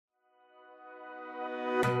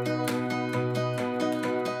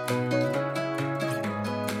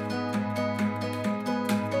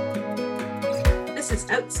This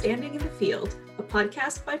is Outstanding in the Field, a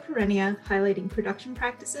podcast by Perennia highlighting production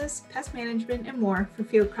practices, pest management, and more for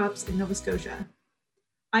field crops in Nova Scotia.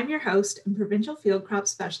 I'm your host and Provincial Field Crop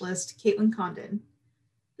Specialist, Caitlin Condon.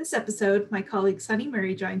 This episode, my colleague Sunny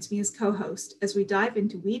Murray joins me as co-host as we dive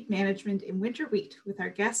into weed management in winter wheat with our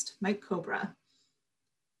guest, Mike Cobra.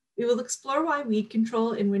 We will explore why weed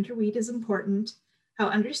control in winter wheat is important, how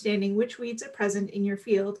understanding which weeds are present in your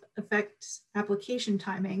field affects application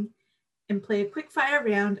timing, and play a quick-fire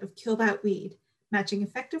round of Kill That Weed, matching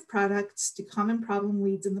effective products to common problem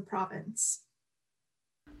weeds in the province.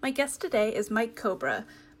 My guest today is Mike Cobra.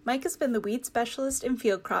 Mike has been the weed specialist in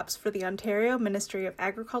field crops for the Ontario Ministry of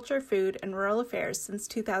Agriculture, Food and Rural Affairs since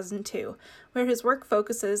 2002, where his work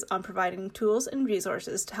focuses on providing tools and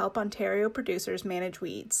resources to help Ontario producers manage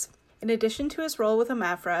weeds. In addition to his role with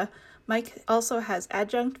AMAFRA, Mike also has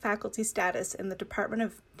adjunct faculty status in the Department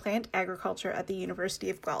of Plant Agriculture at the University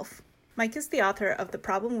of Guelph. Mike is the author of the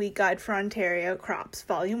Problem Weed Guide for Ontario Crops,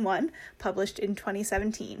 Volume 1, published in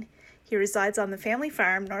 2017. He resides on the family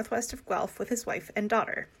farm northwest of Guelph with his wife and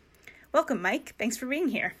daughter. Welcome, Mike. Thanks for being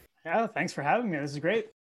here. Yeah, thanks for having me. This is great.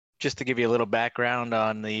 Just to give you a little background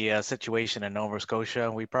on the situation in Nova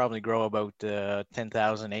Scotia, we probably grow about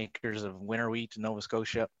 10,000 acres of winter wheat in Nova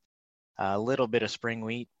Scotia. A little bit of spring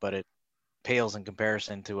wheat, but it pales in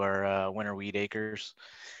comparison to our winter wheat acres.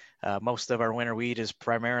 Most of our winter wheat is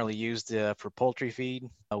primarily used for poultry feed,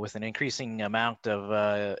 with an increasing amount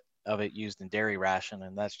of it used in dairy ration,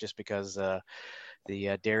 and that's just because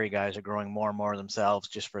the dairy guys are growing more and more themselves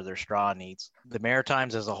just for their straw needs. The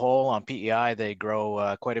Maritimes as a whole on PEI, they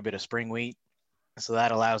grow quite a bit of spring wheat, so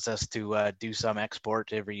that allows us to do some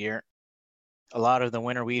export every year. A lot of the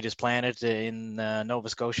winter wheat is planted in Nova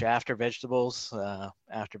Scotia after vegetables.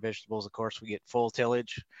 After vegetables, of course, we get full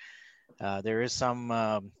tillage. There is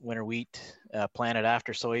some winter wheat planted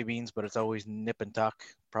after soybeans, but it's always nip and tuck.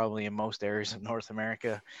 Probably in most areas of North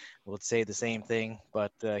America, we'll say the same thing.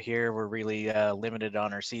 But here we're really limited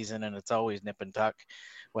on our season, and it's always nip and tuck,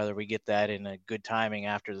 whether we get that in a good timing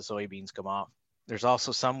after the soybeans come off. There's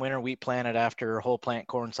also some winter wheat planted after whole plant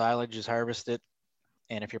corn silage is harvested.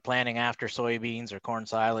 And if you're planting after soybeans or corn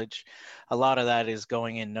silage, a lot of that is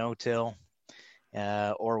going in no-till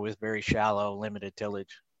or with very shallow, limited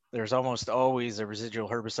tillage. There's almost always a residual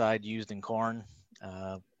herbicide used in corn.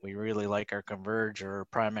 We really like our Converge or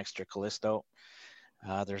Prime Extra Callisto.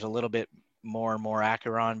 There's a little bit more and more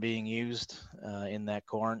Acheron being used in that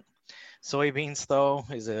corn. Soybeans, though,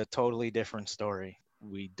 is a totally different story.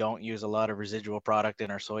 We don't use a lot of residual product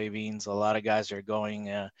in our soybeans. A lot of guys are going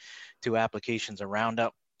to applications of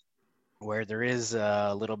Roundup, where there is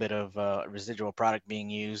a little bit of residual product being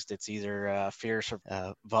used. It's either Fierce or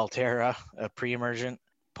Valterra, pre-emergent.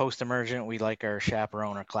 Post-emergent, we like our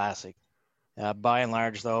Chaperone or Classic. By and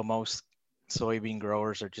large, though, most soybean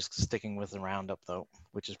growers are just sticking with the Roundup, though,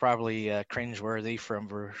 which is probably cringeworthy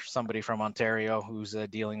for somebody from Ontario who's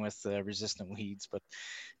dealing with resistant weeds, but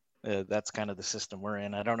that's kind of the system we're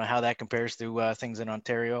in. I don't know how that compares to things in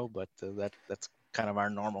Ontario, but that's kind of our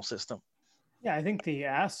normal system. Yeah, I think the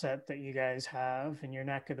asset that you guys have in your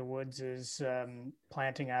neck of the woods is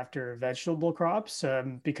planting after vegetable crops,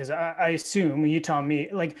 because I assume, you tell me,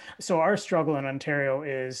 like, so our struggle in Ontario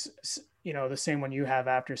is, the same one you have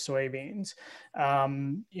after soybeans.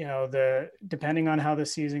 Depending on how the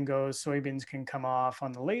season goes, soybeans can come off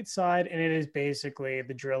on the late side, and it is basically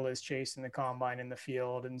the drill is chasing the combine in the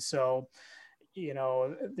field. And so,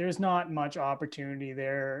 there's not much opportunity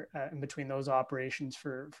there in between those operations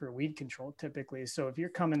for weed control typically. So if you're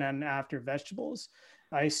coming in after vegetables,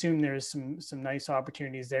 I assume there's some nice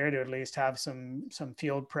opportunities there to at least have some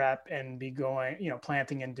field prep and be going,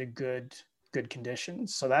 planting into good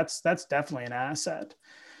conditions. So that's definitely an asset.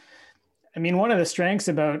 I mean, one of the strengths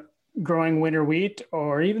about growing winter wheat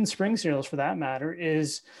or even spring cereals for that matter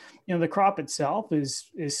is, the crop itself is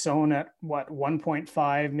sown at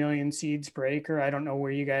 1.5 million seeds per acre. I don't know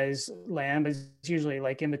where you guys land, but it's usually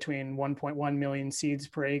like in between 1.1 million seeds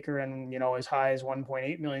per acre and, as high as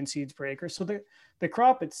 1.8 million seeds per acre. So the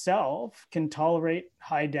crop itself can tolerate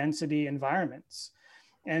high density environments.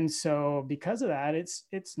 And so because of that,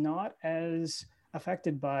 it's not as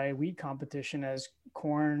affected by weed competition as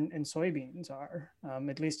corn and soybeans are,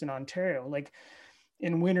 at least in Ontario. Like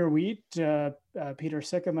in winter wheat, Peter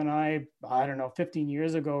Sikkim and I don't know, 15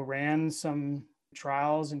 years ago, ran some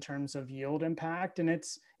trials in terms of yield impact, and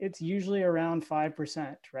it's usually around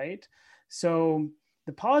 5%, right? So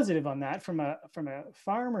the positive on that from a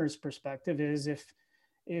farmer's perspective is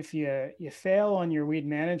if you fail on your weed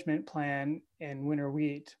management plan in winter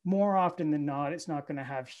wheat, more often than not, it's not going to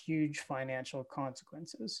have huge financial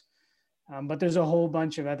consequences. But there's a whole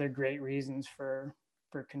bunch of other great reasons for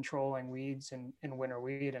for controlling weeds in winter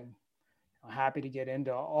wheat, and I'm happy to get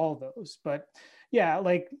into all those. But yeah,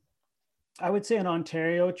 like I would say in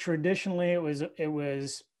Ontario, traditionally it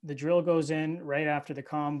was the drill goes in right after the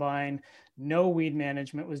combine. No weed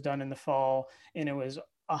management was done in the fall, and it was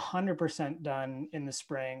 100% done in the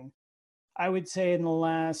spring. I would say in the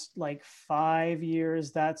last like 5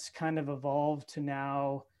 years, that's kind of evolved to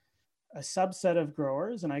now a subset of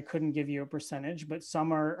growers, and I couldn't give you a percentage, but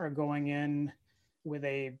some are going in with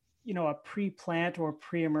a a pre-plant or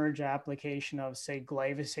pre-emerge application of, say,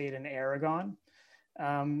 glyphosate and Aragon,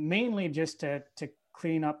 mainly just to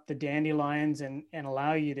clean up the dandelions and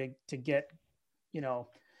allow you to get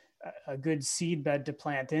a good seed bed to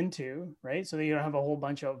plant into, right? So that you don't have a whole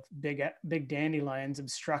bunch of big dandelions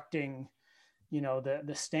obstructing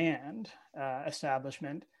the stand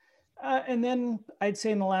establishment. And then I'd say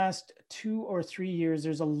in the last 2 or 3 years,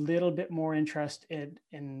 there's a little bit more interest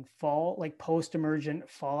in fall, like post-emergent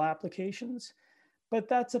fall applications. But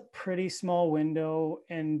that's a pretty small window.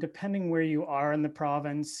 And depending where you are in the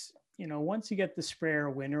province, once you get the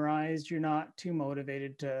sprayer winterized, you're not too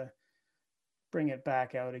motivated to bring it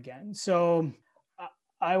back out again. So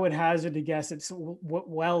I would hazard to guess it's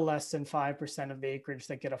well less than 5% of the acreage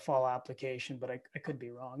that get a fall application, but I could be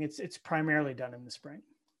wrong. It's primarily done in the spring.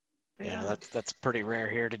 Yeah, that's pretty rare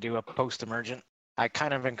here to do a post-emergent. I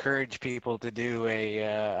kind of encourage people to do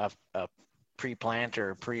a pre-plant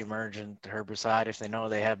or pre-emergent herbicide if they know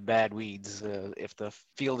they have bad weeds. If the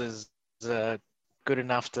field is good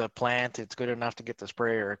enough to plant, it's good enough to get the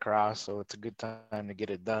sprayer across. So it's a good time to get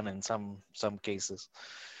it done in some cases.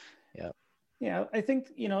 Yeah. Yeah, I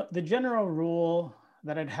think the general rule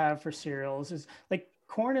that I'd have for cereals is like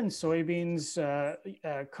corn and soybeans.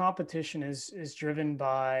 Competition is driven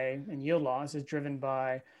by, and yield loss is driven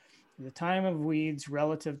by the time of weeds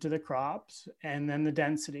relative to the crops, and then the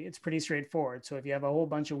density. It's pretty straightforward. So if you have a whole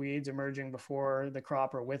bunch of weeds emerging before the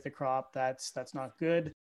crop or with the crop, that's not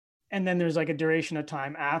good. And then there's like a duration of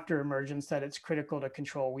time after emergence that it's critical to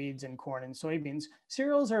control weeds in corn and soybeans.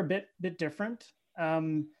 Cereals are a bit different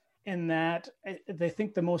in that they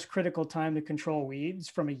think the most critical time to control weeds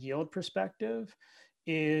from a yield perspective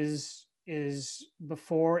is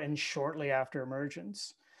before and shortly after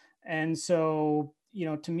emergence. And so,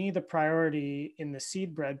 to me, the priority in the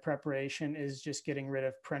seed bed preparation is just getting rid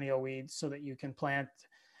of perennial weeds so that you can plant,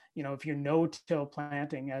 if you're no-till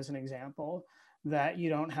planting, as an example, that you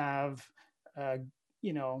don't have,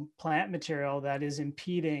 plant material that is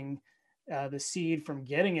impeding the seed from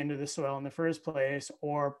getting into the soil in the first place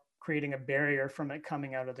or creating a barrier from it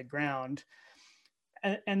coming out of the ground.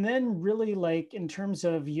 And then really, like, in terms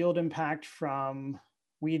of yield impact from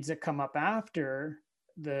weeds that come up after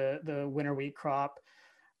the winter wheat crop,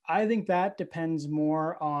 I think that depends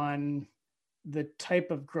more on the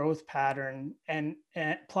type of growth pattern and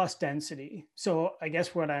plus density. So I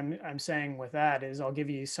guess what I'm saying with that is I'll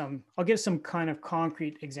give some kind of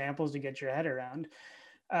concrete examples to get your head around.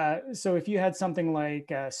 So if you had something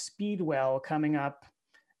like Speedwell coming up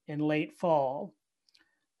in late fall,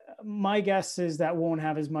 my guess is that won't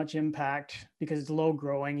have as much impact because it's low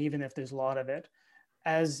growing, even if there's a lot of it,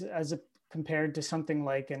 as compared to something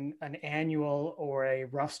like an annual or a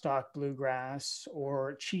rough stock bluegrass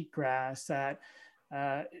or cheatgrass that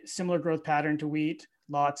similar growth pattern to wheat,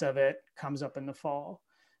 lots of it comes up in the fall.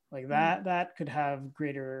 Like that could have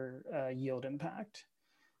greater yield impact.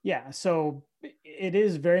 Yeah, so it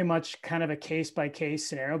is very much kind of a case by case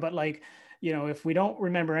scenario, but like, if we don't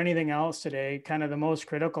remember anything else today, kind of the most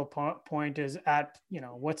critical point is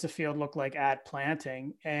what's the field look like at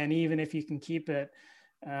planting? And even if you can keep it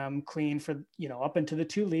clean for, up into the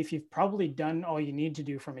 2-leaf, you've probably done all you need to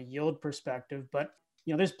do from a yield perspective. But,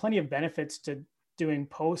 there's plenty of benefits to doing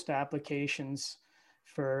post applications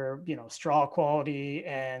for, straw quality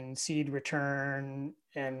and seed return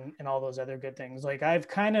and all those other good things. Like I've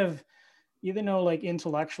kind of, even though like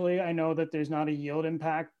intellectually, I know that there's not a yield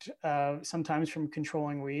impact sometimes from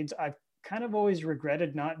controlling weeds, I've kind of always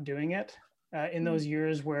regretted not doing it in those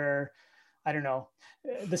years where, I don't know,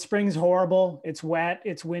 the spring's horrible, it's wet,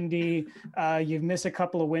 it's windy, you've missed a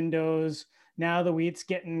couple of windows. Now the wheat's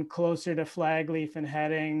getting closer to flag leaf and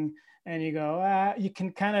heading, and you go, you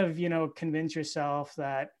can kind of, convince yourself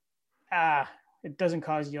that, it doesn't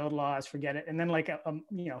cause yield loss, forget it. And then like,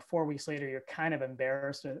 4 weeks later, you're kind of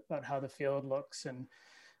embarrassed about how the field looks. And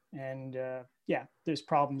there's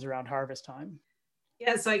problems around harvest time.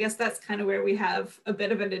 Yeah, so I guess that's kind of where we have a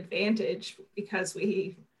bit of an advantage because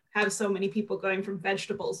we have so many people going from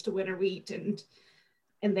vegetables to winter wheat and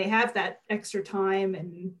they have that extra time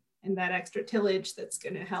and that extra tillage that's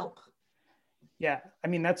going to help. Yeah, I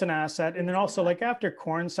mean, that's an asset. And then also like after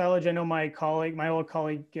corn silage, I know my old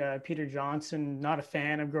colleague, Peter Johnson, not a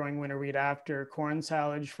fan of growing winter wheat after corn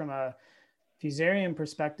silage from a fusarium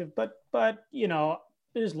perspective, but you know,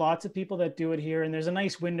 there's lots of people that do it here, and there's a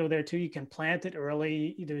nice window there too. You can plant it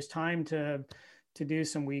early. There's time to do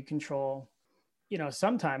some weed control. You know,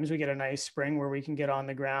 sometimes we get a nice spring where we can get on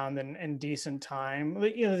the ground and decent time.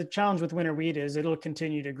 You know, the challenge with winter wheat is it'll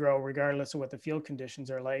continue to grow regardless of what the field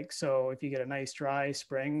conditions are like. So if you get a nice dry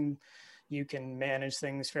spring, you can manage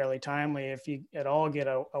things fairly timely. If you at all get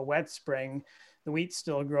a wet spring, the wheat's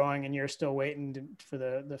still growing and you're still waiting for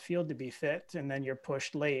the field to be fit, and then you're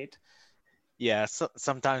pushed late. Yeah, so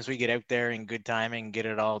sometimes we get out there in good timing, get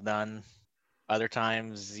it all done. Other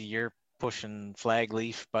times you're pushing flag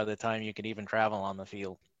leaf by the time you can even travel on the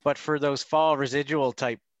field. But for those fall residual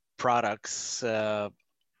type products,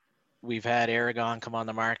 we've had Aragon come on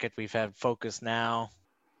the market. We've had Focus now.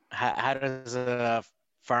 How does a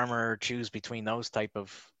farmer choose between those type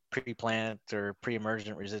of pre-plant or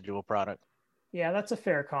pre-emergent residual product? Yeah, that's a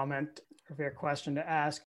fair comment, a fair question to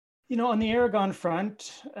ask. You know, on the Aragon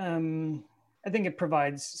front, I think it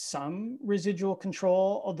provides some residual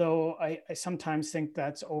control, although I sometimes think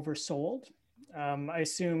that's oversold. I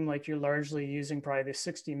assume like you're largely using probably the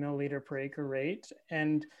 60 milliliter per acre rate.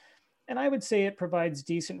 And I would say it provides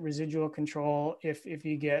decent residual control if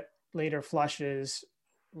you get later flushes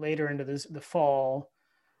later into the fall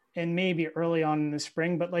and maybe early on in the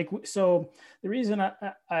spring. But like, so the reason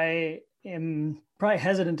I am probably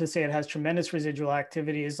hesitant to say it has tremendous residual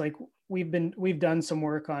activity is like we've done some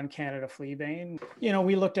work on Canada fleabane. You know,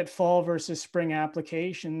 we looked at fall versus spring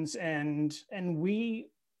applications, and we,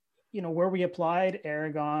 you know, where we applied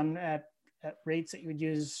Aragon at rates that you would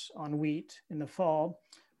use on wheat in the fall,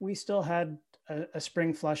 we still had a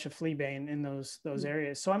spring flush of fleabane in those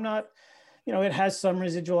areas. So I'm not, you know, it has some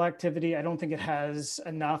residual activity. I don't think it has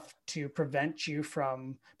enough to prevent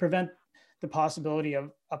the possibility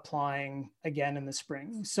of applying again in the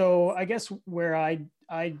spring. So I guess where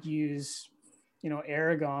I'd use, you know,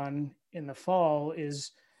 Aragon in the fall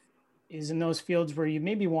is in those fields where you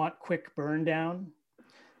maybe want quick burn down,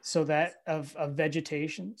 so that of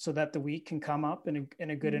vegetation, so that the wheat can come up in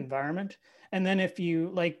a good environment. And then if you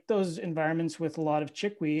like those environments with a lot of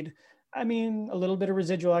chickweed, I mean, a little bit of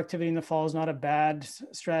residual activity in the fall is not a bad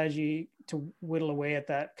strategy to whittle away at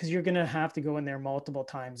that, because you're going to have to go in there multiple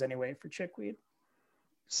times anyway for chickweed.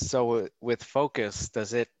 So with Focus,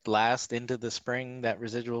 does it last into the spring, that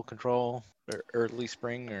residual control, or early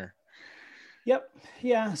spring, or? Yep.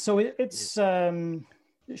 Yeah. So it's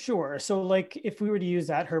sure. So like if we were to use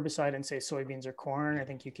that herbicide in say soybeans or corn, I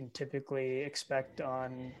think you can typically expect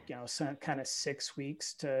on, you know, some kind of 6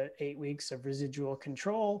 weeks to 8 weeks of residual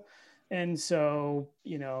control. And so,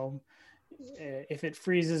 you know, if it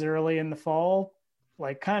freezes early in the fall,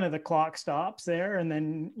 like kind of the clock stops there, and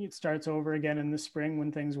then it starts over again in the spring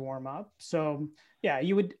when things warm up. So yeah,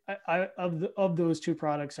 you would, of those two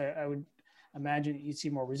products, I would imagine you'd see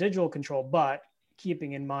more residual control, but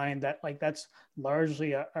keeping in mind that like that's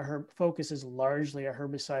largely Focus is largely a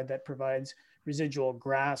herbicide that provides residual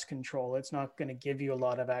grass control. It's not going to give you a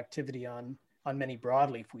lot of activity on many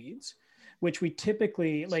broadleaf weeds, which we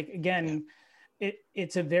typically like. Again,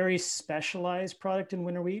 it's a very specialized product in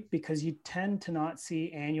winter wheat because you tend to not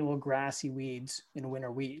see annual grassy weeds in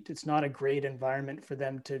winter wheat. It's not a great environment for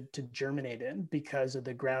them to germinate in because of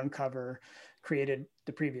the ground cover created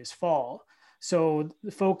the previous fall. So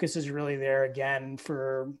the focus is really there again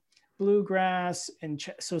for bluegrass and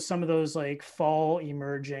so some of those like fall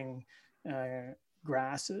emerging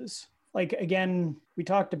grasses. Like again, we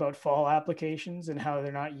talked about fall applications and how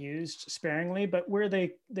they're not used sparingly, but where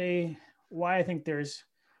why I think there's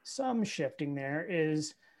some shifting there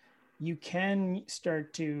is you can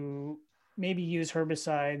start to maybe use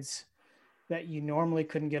herbicides that you normally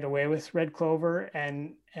couldn't get away with red clover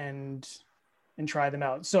and try them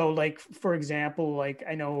out. So like, for example, like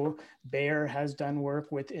I know Bayer has done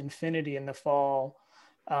work with Infinity in the fall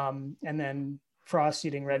and then frost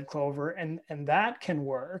seeding red clover and that can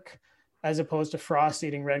work as opposed to frost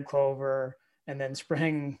seeding red clover and then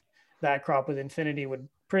spraying that crop with Infinity would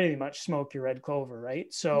pretty much smoke your red clover,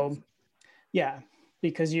 right? So yeah,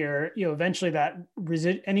 because eventually that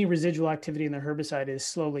any residual activity in the herbicide is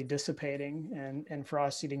slowly dissipating and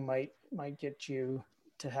frost seeding might get you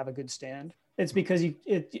to have a good stand. It's because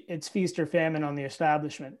it's feast or famine on the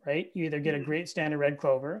establishment, right? You either get a great stand of red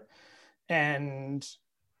clover and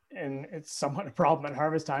it's somewhat a problem at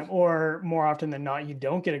harvest time, or more often than not, you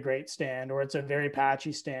don't get a great stand, or it's a very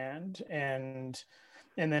patchy stand. And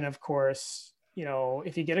then of course, you know,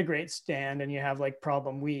 if you get a great stand and you have like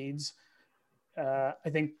problem weeds, I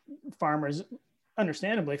think farmers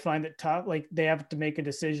understandably find it tough. Like they have to make a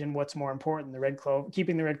decision what's more important, the red clover,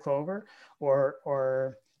 keeping the red clover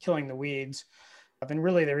or killing the weeds. And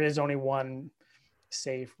really there is only one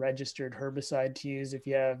safe registered herbicide to use if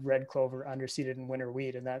you have red clover, underseeded, and winter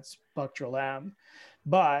wheat, and that's Buctrolam.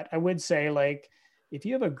 But I would say, like, if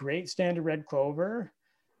you have a great stand of red clover,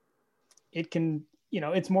 it can,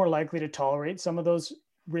 it's more likely to tolerate some of those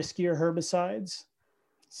riskier herbicides.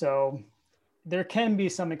 So there can be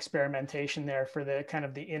some experimentation there for the kind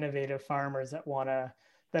of the innovative farmers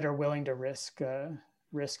that are willing to risk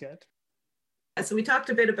it. So we talked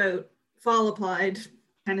a bit about fall applied,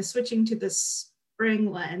 kind of switching to the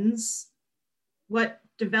spring lens. What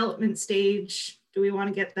development stage do we want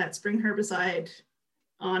to get that spring herbicide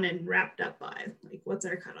on and wrapped up by? Like, what's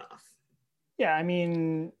our cutoff? Yeah, I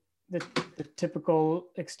mean, the typical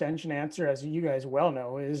extension answer, as you guys well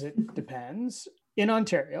know, is it depends. In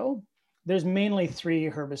Ontario, there's mainly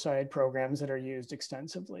 3 herbicide programs that are used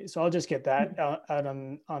extensively. So I'll just get that out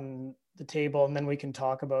on the table, and then we can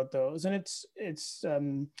talk about those. And it's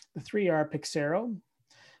the 3 are Pixero,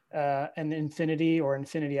 and Infinity or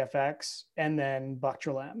Infinity FX, and then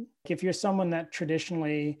Buctrolam. If you're someone that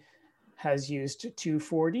traditionally has used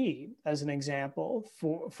 2,4-D as an example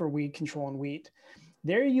for weed control in wheat,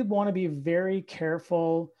 there you want to be very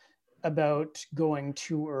careful about going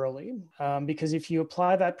too early, because if you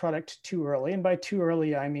apply that product too early, and by too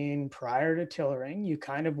early I mean prior to tillering, you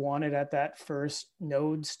kind of want it at that first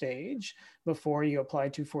node stage before you apply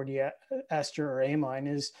 2,4-D ester or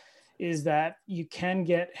amine, is that you can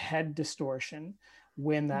get head distortion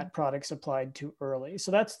when that product's applied too early. So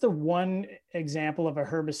that's the one example of a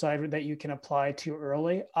herbicide that you can apply too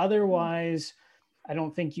early. Otherwise, I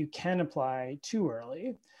don't think you can apply too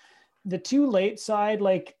early. The too late side,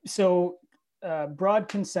 broad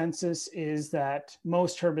consensus is that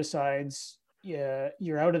most herbicides,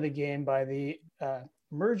 you're out of the game by the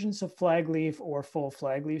emergence of flag leaf or full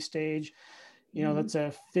flag leaf stage. That's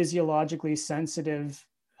a physiologically sensitive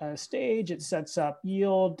stage. It sets up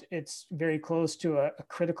yield. It's very close to a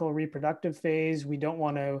critical reproductive phase. We don't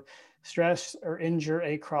want to stress or injure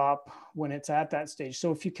a crop when it's at that stage.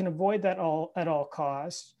 So if you can avoid that at all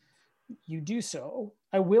costs, you do so.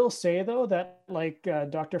 I will say though that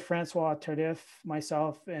Dr. Francois Tardif,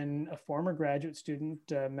 myself, and a former graduate student,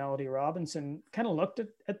 Melody Robinson, kind of looked at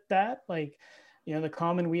that, the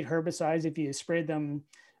common wheat herbicides, if you sprayed them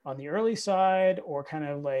on the early side or kind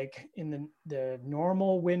of like in the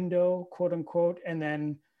normal window, quote unquote, and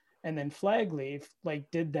then flag leaf,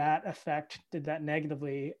 did that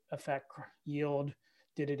negatively affect yield?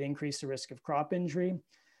 Did it increase the risk of crop injury?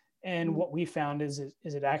 And what we found is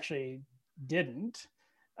it actually didn't.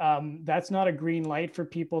 That's not a green light for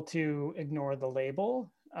people to ignore the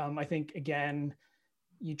label. I think, again,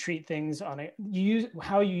 you treat things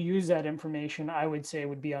how you use that information, I would say,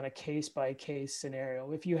 would be on a case by case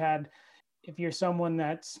scenario. If you're someone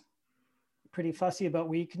that's pretty fussy about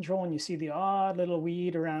weed control and you see the odd little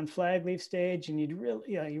weed around flag leaf stage and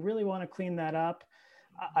you really want to clean that up,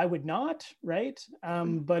 I would not, right?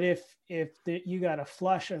 But if you got a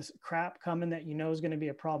flush of crap coming that is going to be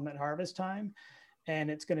a problem at harvest time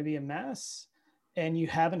and it's going to be a mess and you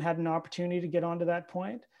haven't had an opportunity to get onto that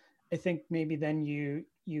point, I think maybe then you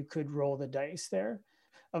could roll the dice there.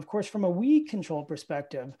 Of course, from a weed control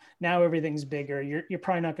perspective, now everything's bigger. You're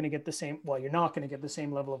probably not going to get the same, you're not going to get the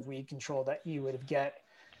same level of weed control that you would have get.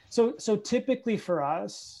 So typically for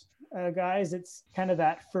us, guys, it's kind of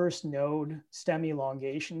that first node stem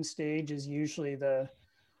elongation stage is usually the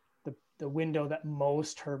window that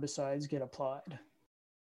most herbicides get applied.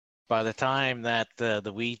 By the time that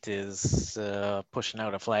the wheat is pushing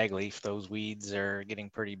out a flag leaf, those weeds are getting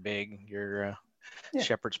pretty big. Your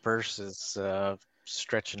shepherd's purse is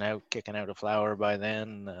stretching out, kicking out a flower by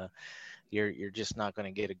then. You're just not going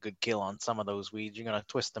to get a good kill on some of those weeds. You're going to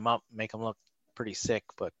twist them up, make them look pretty sick,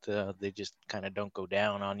 but they just kind of don't go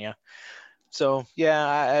down on you. So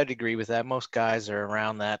yeah, I'd agree with that. Most guys are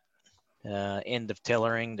around that end of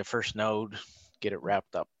tillering, the first node, get it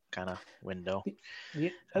wrapped up kind of window.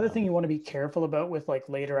 The other thing you want to be careful about with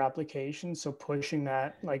later applications, so pushing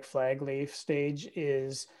that flag leaf stage,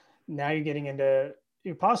 is now you're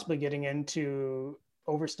possibly getting into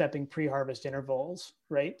overstepping pre-harvest intervals,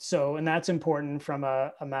 right? So, and that's important from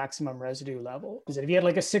a maximum residue level. Because if you had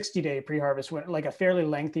a 60-day pre-harvest, a fairly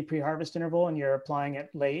lengthy pre-harvest interval, and you're applying it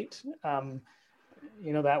late,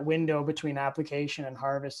 that window between application and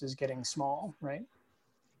harvest is getting small, right?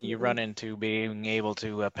 You run into being able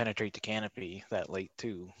to penetrate the canopy that late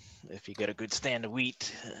too. If you get a good stand of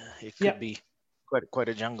wheat, it could be quite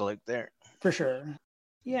a jungle out there. For sure.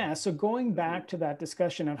 Yeah. So going back to that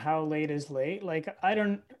discussion of how late is late,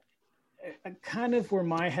 kind of where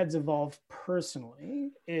my head's evolved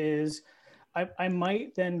personally is I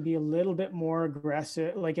might then be a little bit more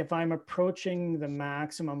aggressive. Like if I'm approaching the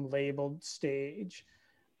maximum labeled stage,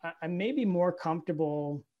 I may be more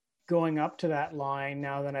comfortable going up to that line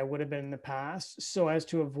now than I would have been in the past, so as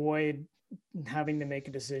to avoid having to make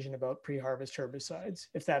a decision about pre-harvest herbicides,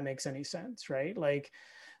 if that makes any sense, right? Like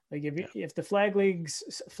if the flag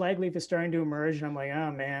leaf is starting to emerge and I'm like,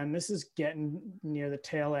 oh man, this is getting near the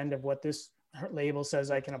tail end of what this label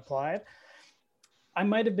says I can apply it, I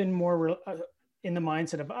might have been more in the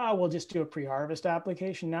mindset of, we'll just do a pre-harvest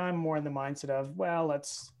application. Now I'm more in the mindset of, well,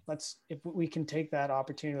 let's if we can take that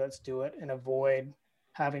opportunity, let's do it and avoid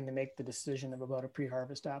having to make the decision about a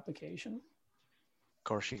pre-harvest application. Of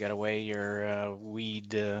course, you got to weigh your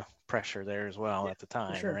weed pressure there as well at the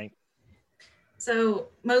time, sure. Right? So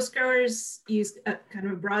most growers use a kind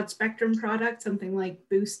of a broad spectrum product, something like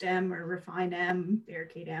Boost M or Refine M,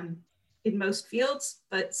 Barricade M in most fields,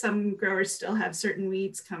 but some growers still have certain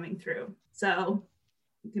weeds coming through. So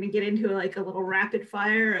I'm going to get into like a little rapid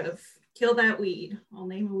fire of kill that weed. I'll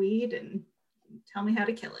name a weed and tell me how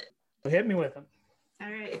to kill it. Hit me with them.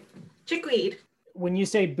 All right. Chickweed. When you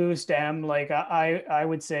say Boost M, like I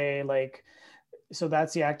would say like, so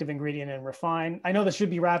that's the active ingredient in Refine. I know this should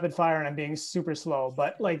be rapid fire and I'm being super slow,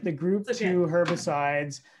 but like the group 2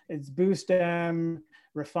 herbicides, it's Boost M,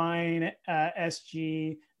 Refine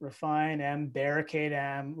SG, Refine M, Barricade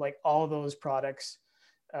M, like all those products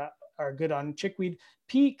are good on chickweed.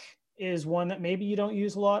 Peak is one that maybe you don't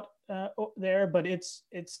use a lot there, but it's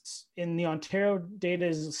in the Ontario data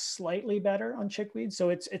is slightly better on chickweed. So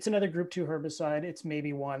it's another group 2 herbicide. It's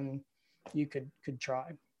maybe one you could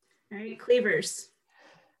try. All right, cleavers.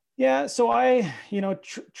 Yeah, so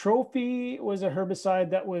Trophy was a herbicide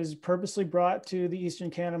that was purposely brought to the Eastern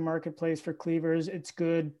Canada marketplace for cleavers. It's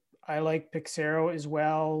good. I like Pixero as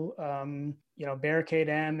well. Barricade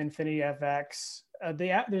M, Infinity FX.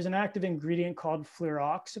 There's an active ingredient called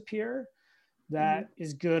fluroxapyr that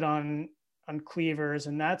is good on cleavers,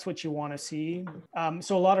 and that's what you want to see.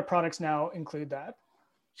 So a lot of products now include that.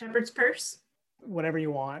 Shepherd's purse. Whatever you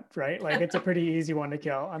want, right? Like it's a pretty easy one to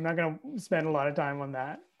kill. I'm not going to spend a lot of time on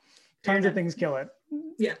that. Tons of things kill it.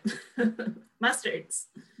 Yeah. Mustards.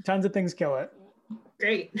 Tons of things kill it.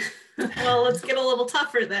 Great. Well, let's get a little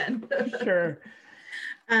tougher then. Sure.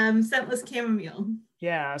 Scentless chamomile.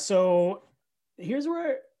 Yeah. So here's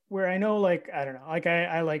where I know, like, I don't know, like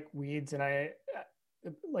I like weeds and I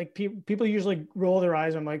like people usually roll their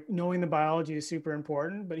eyes. I'm like, knowing the biology is super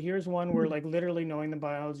important, but here's one where like literally knowing the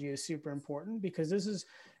biology is super important, because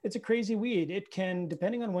it's a crazy weed. It can,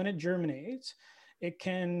 depending on when it germinates, it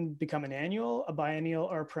can become an annual, a biennial,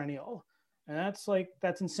 or a perennial. And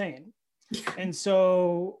that's insane. And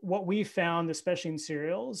so what we found, especially in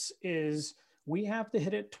cereals, is we have to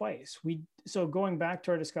hit it twice. So going back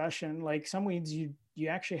to our discussion, like some weeds you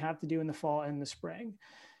actually have to do in the fall and the spring.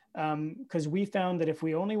 Because we found that if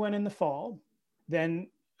we only went in the fall, then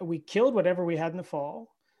we killed whatever we had in the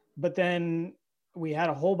fall, but then we had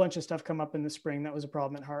a whole bunch of stuff come up in the spring that was a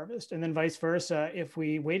problem at harvest. And then vice versa, if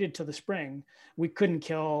we waited till the spring, we couldn't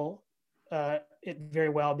kill it very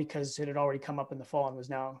well because it had already come up in the fall and was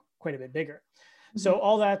now quite a bit bigger. Mm-hmm. So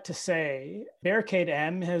all that to say, Barricade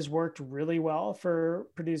M has worked really well for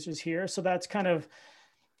producers here. So that's kind of,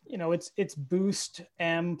 it's Boost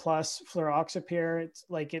M plus fluroxapyr.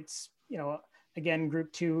 It's again,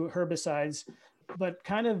 group 2 herbicides, but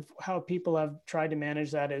kind of how people have tried to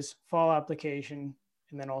manage that is fall application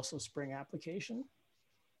and then also spring application.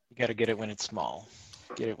 You got to get it when it's small.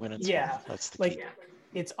 Get it when it's small. That's the key.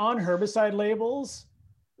 It's on herbicide labels,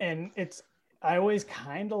 and I always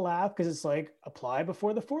kind of laugh because it's like apply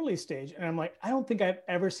before the 4-leaf stage. And I'm like, I don't think I've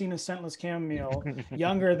ever seen a scentless chamomile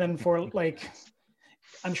younger than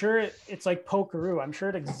I'm sure it's like pokeroo. I'm sure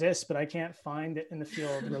it exists, but I can't find it in the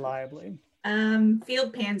field reliably.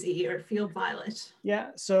 Field pansy or field violet. Yeah.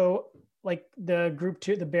 So like the group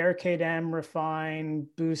 2, the Barricade M, Refine,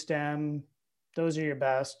 Boost M, those are your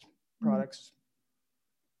best products.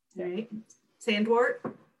 All right.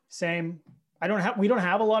 Sandwort. Same. We don't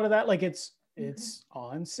have a lot of that. Like it's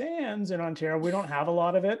on sands in Ontario. We don't have a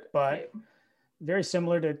lot of it, but very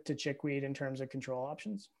similar to chickweed in terms of control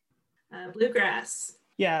options. Bluegrass.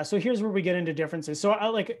 Yeah. So here's where we get into differences. So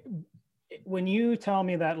when you tell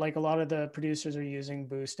me that like a lot of the producers are using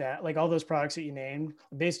Boost at like all those products that you named,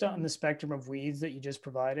 based on the spectrum of weeds that you just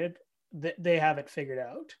provided, they have it figured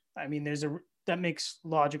out. I mean, that makes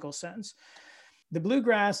logical sense. The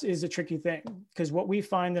bluegrass is a tricky thing because what we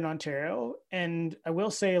find in Ontario, and I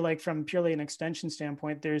will say like from purely an extension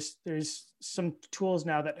standpoint, there's some tools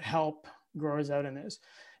now that help growers out in this.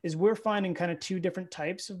 is we're finding kind of two different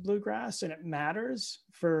types of bluegrass, and it matters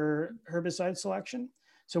for herbicide selection.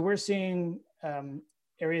 So we're seeing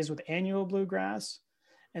areas with annual bluegrass,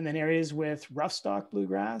 and then areas with rough stock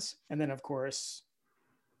bluegrass, and then of course,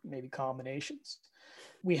 maybe combinations.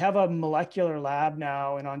 We have a molecular lab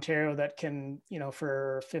now in Ontario that can,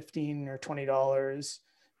 for $15 or $20,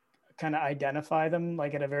 kind of identify them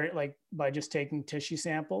like at a very, like by just taking tissue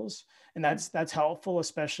samples. And that's helpful,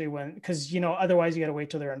 especially when, because, otherwise you got to wait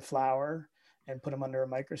till they're in flower and put them under a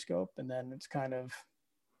microscope. And then it's kind of,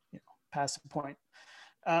 past the point.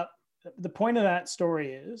 The point of that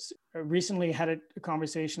story is I recently had a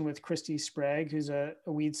conversation with Christy Sprague, who's a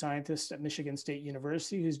weed scientist at Michigan State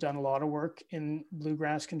University, who's done a lot of work in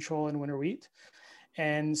bluegrass control and winter wheat.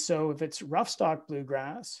 And so if it's rough stock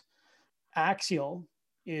bluegrass, axial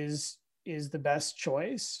is the best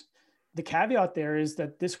choice. The caveat there is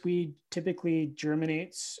that this weed typically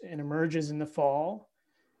germinates and emerges in the fall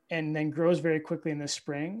and then grows very quickly in the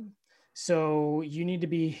spring. So you need to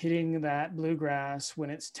be hitting that bluegrass when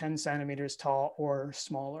it's 10 centimeters tall or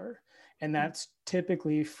smaller. And that's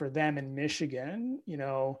typically for them in Michigan,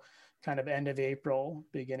 kind of end of April,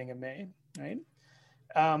 beginning of May, right?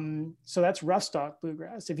 So that's rough stock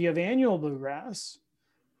bluegrass. If you have annual bluegrass,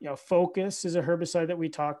 Focus is a herbicide that we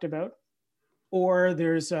talked about. Or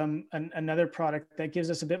there's another product that gives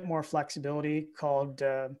us a bit more flexibility called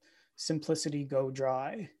Simplicity Go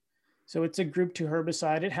Dry. So it's a group 2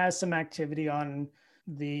 herbicide. It has some activity on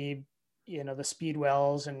the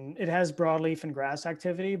speedwells, and it has broadleaf and grass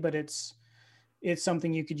activity, but it's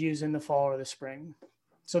something you could use in the fall or the spring.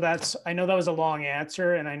 So I know that was a long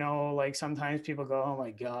answer, and I know like sometimes people go, oh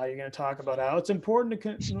my God, you're going to talk about how it's important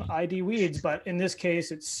to ID weeds, but in this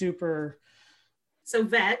case, it's super. So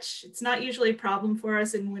vetch, it's not usually a problem for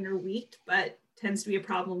us in winter wheat, but tends to be a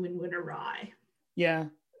problem in winter rye. Yeah.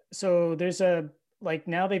 So there's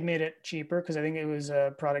now they've made it cheaper because I think it was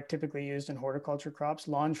a product typically used in horticulture crops,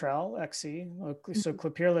 Lontrel XC. So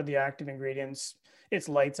Clopyrla, the active ingredients, it's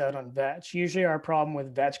lights out on vetch. Usually our problem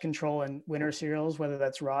with vetch control in winter cereals, whether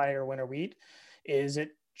that's rye or winter wheat, is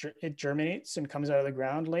it germinates and comes out of the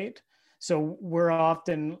ground late. So we're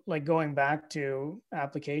often like going back to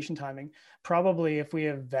application timing. Probably if we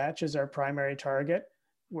have vetch as our primary target,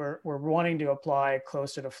 we're wanting to apply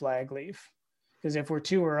closer to flag leaf. Because if we're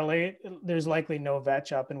too early, there's likely no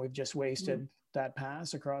vetch up and we've just wasted that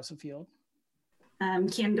pass across the field.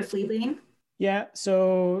 Candida flea lane. Yeah,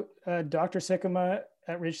 so Dr. Sycama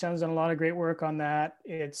at Ridgetown's done a lot of great work on that.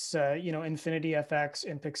 It's, Infinity FX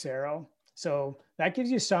and Pixero. So that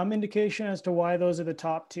gives you some indication as to why those are the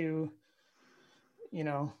top 2,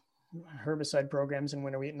 herbicide programs in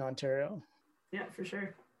winter wheat in Ontario. Yeah, for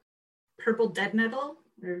sure. Purple dead nettle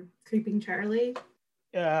or creeping Charlie.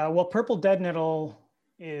 Well, purple dead nettle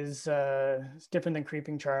is different than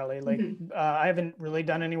creeping Charlie. Like I haven't really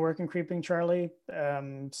done any work in creeping Charlie.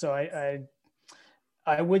 So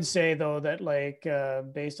I would say though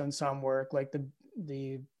that based on some work, like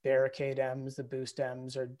the Barricade M's, the Boost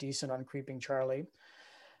M's are decent on creeping Charlie.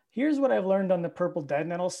 Here's what I've learned on the purple dead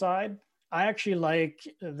nettle side. I actually like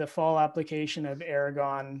the fall application of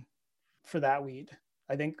Aragon for that weed.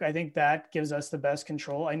 I think that gives us the best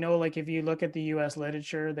control. I know if you look at the US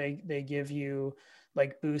literature, they give you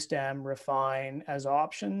Boost M, Refine as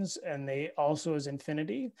options, and they also as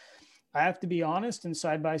Infinity. I have to be honest, in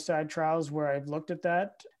side-by-side trials where I've looked at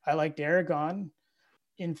that, I liked Aragon.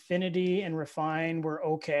 Infinity and Refine were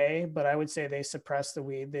okay, but I would say they suppress the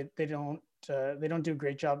weed. They don't do a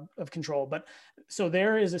great job of control. But so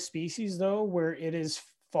there is a species though where it is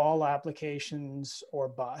fall applications or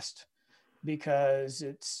bust, because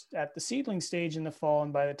it's at the seedling stage in the fall,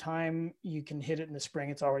 and by the time you can hit it in the spring,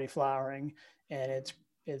 it's already flowering and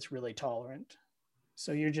it's really tolerant.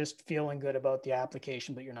 So you're just feeling good about the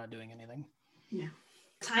application, but you're not doing anything. Yeah.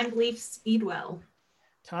 Time leaf speedwell.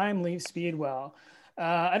 Time leaf speedwell.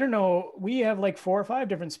 I don't know. We have 4 or 5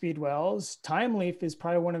 different speedwells. Time leaf is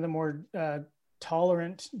probably one of the more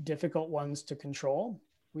tolerant, difficult ones to control.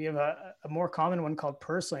 We have a more common one called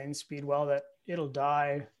purslane speedwell that it'll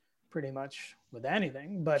die pretty much with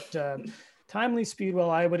anything. But time leaf speedwell,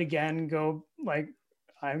 I would again go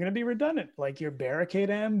I'm going to be redundant, your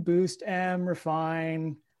Barricade M, Boost M,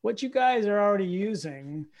 Refine, what you guys are already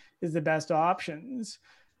using is the best options.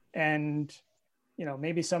 And,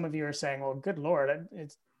 maybe some of you are saying, well, good Lord,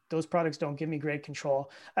 those products don't give me great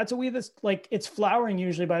control. That's a weed that's it's flowering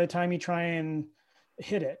usually by the time you try and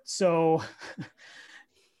hit it. So,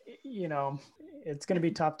 it's going to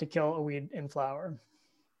be tough to kill a weed in flower.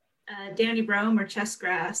 Danny Brome or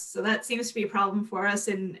chestgrass. So that seems to be a problem for us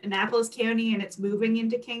in Annapolis County, and it's moving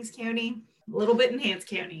into Kings County, a little bit in Hants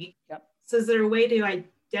County. Yep. So is there a way to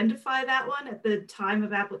identify that one at the time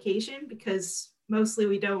of application, because mostly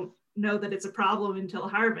we don't know that it's a problem until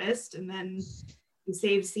harvest, and then you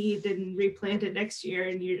save seed and replant it next year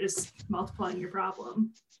and you're just multiplying your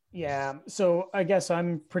problem. Yeah, so I guess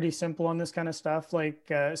I'm pretty simple on this kind of stuff.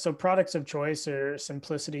 Like, so products of choice are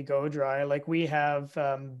Simplicity Go Dry. Like we have,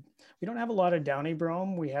 we don't have a lot of downy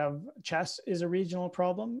brome. We have chess is a regional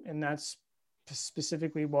problem, and that's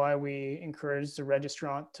specifically why we encourage the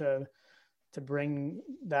registrant to bring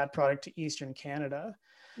that product to Eastern Canada.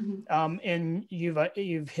 Mm-hmm. And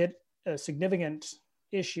you've hit a significant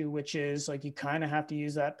issue, which is like you kind of have to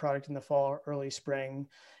use that product in the fall or early spring,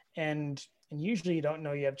 and usually you don't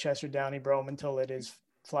know you have Chester downy brome until it is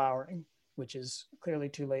flowering, which is clearly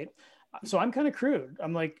too late. So I'm kind of crude.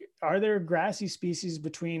 I'm like, are there grassy species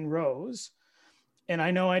between rows? And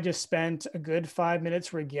I know I just spent a good 5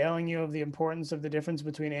 minutes regaling you of the importance of the difference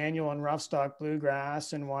between annual and rough-stock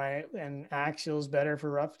bluegrass and why and axial is better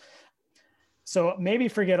for rough. So maybe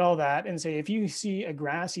forget all that and say, if you see a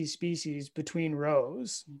grassy species between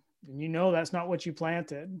rows, and you know that's not what you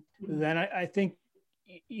planted, then I think,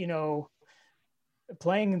 you know,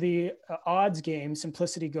 playing the odds game,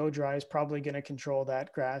 Simplicity Go Dry is probably going to control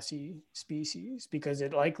that grassy species, because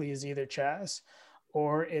it likely is either chess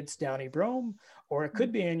or it's downy brome, or it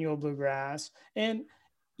could be annual bluegrass. And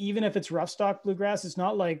even if it's rough-stock bluegrass, it's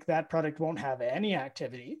not like that product won't have any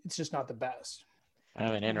activity. It's just not the best. I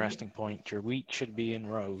have an interesting point. Your wheat should be in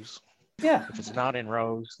rows. Yeah. If it's not in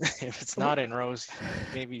rows,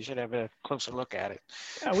 maybe you should have a closer look at it.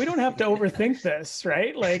 Yeah, we don't have to overthink this,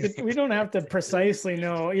 right? Like we don't have to precisely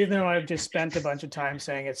know, even though I've just spent a bunch of time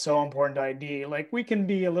saying it's so important to ID. Like we can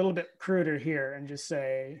be a little bit cruder here and just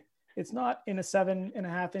say it's not in a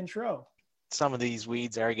 7.5 inch row. Some of these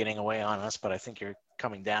weeds are getting away on us, but I think you're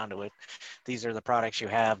coming down to it. These are the products you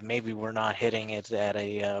have. Maybe we're not hitting it at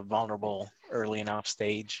a vulnerable early enough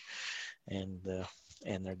stage, and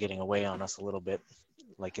they're getting away on us a little bit,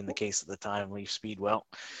 like in the case of the Thyme Leaf Speedwell.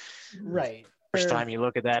 Right. First time you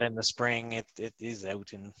look at that in the spring, it is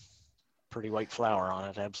out in pretty white flower on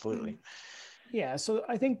it. Absolutely. Yeah. So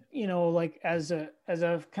I think, you know, like as a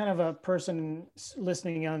kind of a person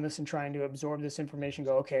listening on this and trying to absorb this information,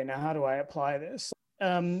 go, okay, now how do I apply this?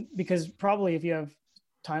 Because probably if you have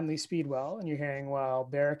Thyme Leaf Speedwell and you're hearing, well,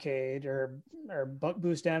 Barricade or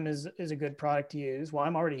Boost M is a good product to use. Well,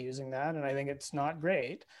 I'm already using that and I think it's not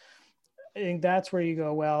great. I think that's where you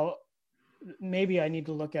go, well, maybe I need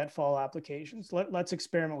to look at fall applications. Let's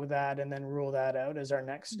experiment with that and then rule that out as our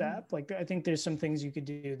next step. Like I think there's some things you could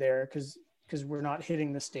do there because we're not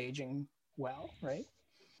hitting the staging well, right?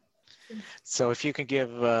 So if you could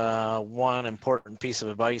give one important piece of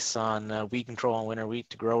advice on weed control and winter wheat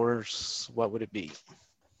to growers, what would it be?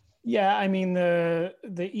 Yeah, I mean,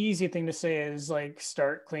 the easy thing to say is like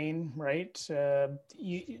start clean, right? The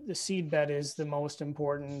seed bed is the most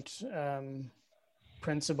important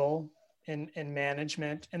principle in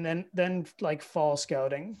management, and then like fall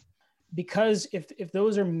scouting, because if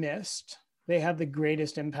those are missed, they have the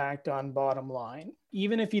greatest impact on bottom line.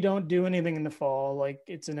 Even if you don't do anything in the fall, like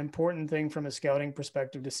it's an important thing from a scouting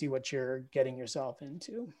perspective to see what you're getting yourself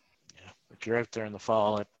into. Yeah, if you're out there in the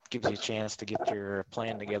fall, it gives you a chance to get your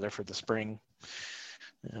plan together for the spring.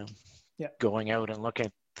 Yeah. Going out and look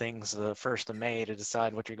at things the 1st of May to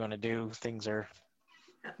decide what you're going to do. Things are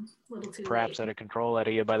perhaps out of control out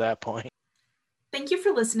of you by that point. Thank you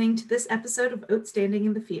for listening to this episode of Outstanding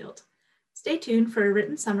in the Field. Stay tuned for a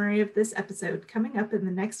written summary of this episode coming up in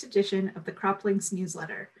the next edition of the CropLinks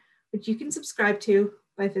newsletter, which you can subscribe to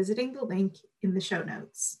by visiting the link in the show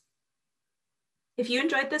notes. If you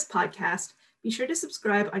enjoyed this podcast, be sure to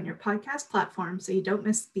subscribe on your podcast platform so you don't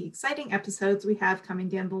miss the exciting episodes we have coming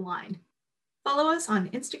down the line. Follow us on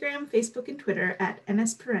Instagram, Facebook, and Twitter at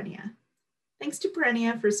NS Perennia. Thanks to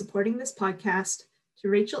Perennia for supporting this podcast, to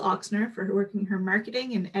Rachel Oxner for working her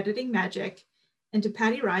marketing and editing magic, and to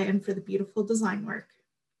Patty Ryan for the beautiful design work.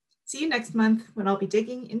 See you next month when I'll be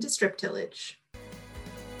digging into strip tillage.